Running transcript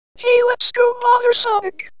let's go bother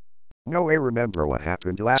Sonic. No, I remember what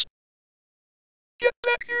happened last. Get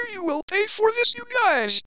back here, you will pay for this, you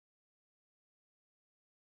guys.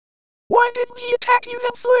 Why didn't he attack you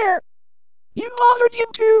then, Flare? You bothered him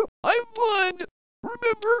too. I'm blind.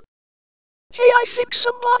 Remember? Hey, I think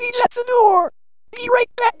somebody's at the door. Be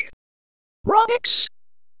right back. Ronix,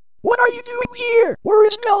 what are you doing here? Where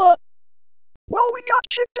is Bella? Well, we got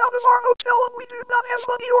kicked out of our hotel and we do not have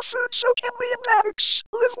money or food, so can we and Maddox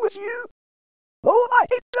live with you? Oh, I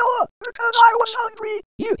hate Bella because I was hungry.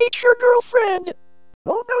 You hate your girlfriend.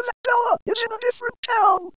 Oh no, that Bella is in a different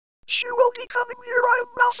town. She will be coming here around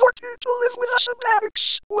for you to live with us, and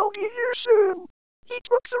Maddox will be here soon. He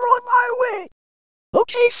took the wrong highway.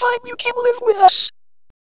 Okay, fine, you can live with us.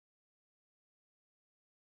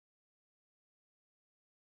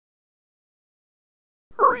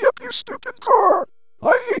 Hurry up, you stupid car!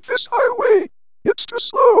 I hate this highway! It's too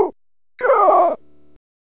slow! Gah!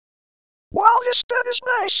 Wow, this bed is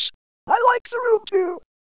nice! I like the room too!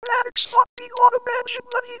 Maddox thought he got a mansion,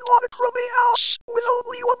 but he got a crummy house with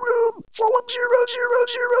only one room for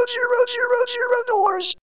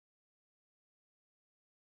 $1,000,000.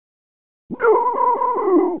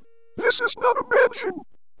 No! This is not a mansion!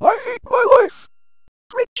 I hate my life!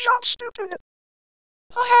 Great job, stupid!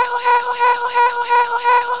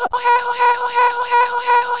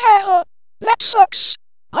 That sucks.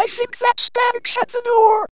 I think that's Maddox at the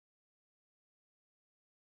door.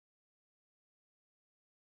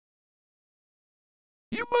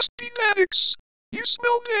 You must be Maddox. You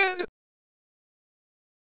smell dead.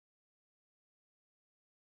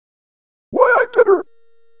 Why, I'm better.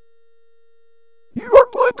 You are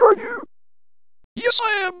blind, are you? Yes,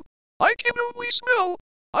 I am. I can only smell.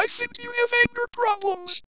 I think you have anger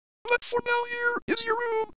problems. But for now, here is your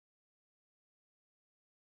room.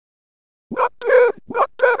 Not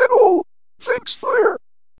bad at all. Thanks, Flare.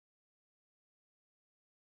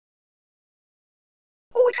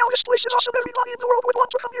 Holy cow, this place is awesome. Everybody in the world would want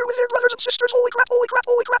to come here with their brothers and sisters. Holy crap, holy crap,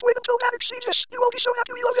 holy crap. Wait until Maddox sees this. You will be so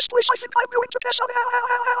happy we love this place. I think I'm going to pass out.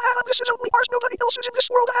 This is only ours. Nobody else is in this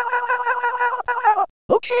world.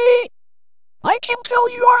 Okay. I can tell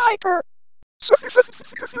you are hyper. This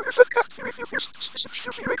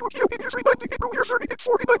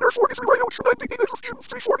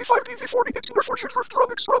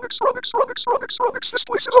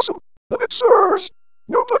place is awesome. And it's ours.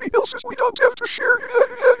 Nobody else's. We don't have to share.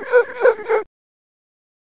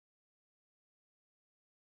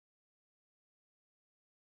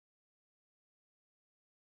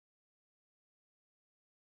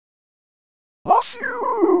 Off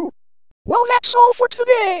you! Well, that's all for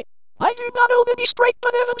today. I do not own any Sprite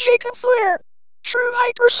but Evan, Jake, and Flare. True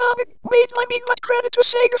Hypersonic made my me, but credit to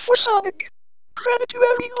Sega for Sonic. Credit to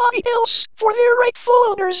everybody else for their rightful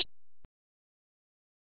owners.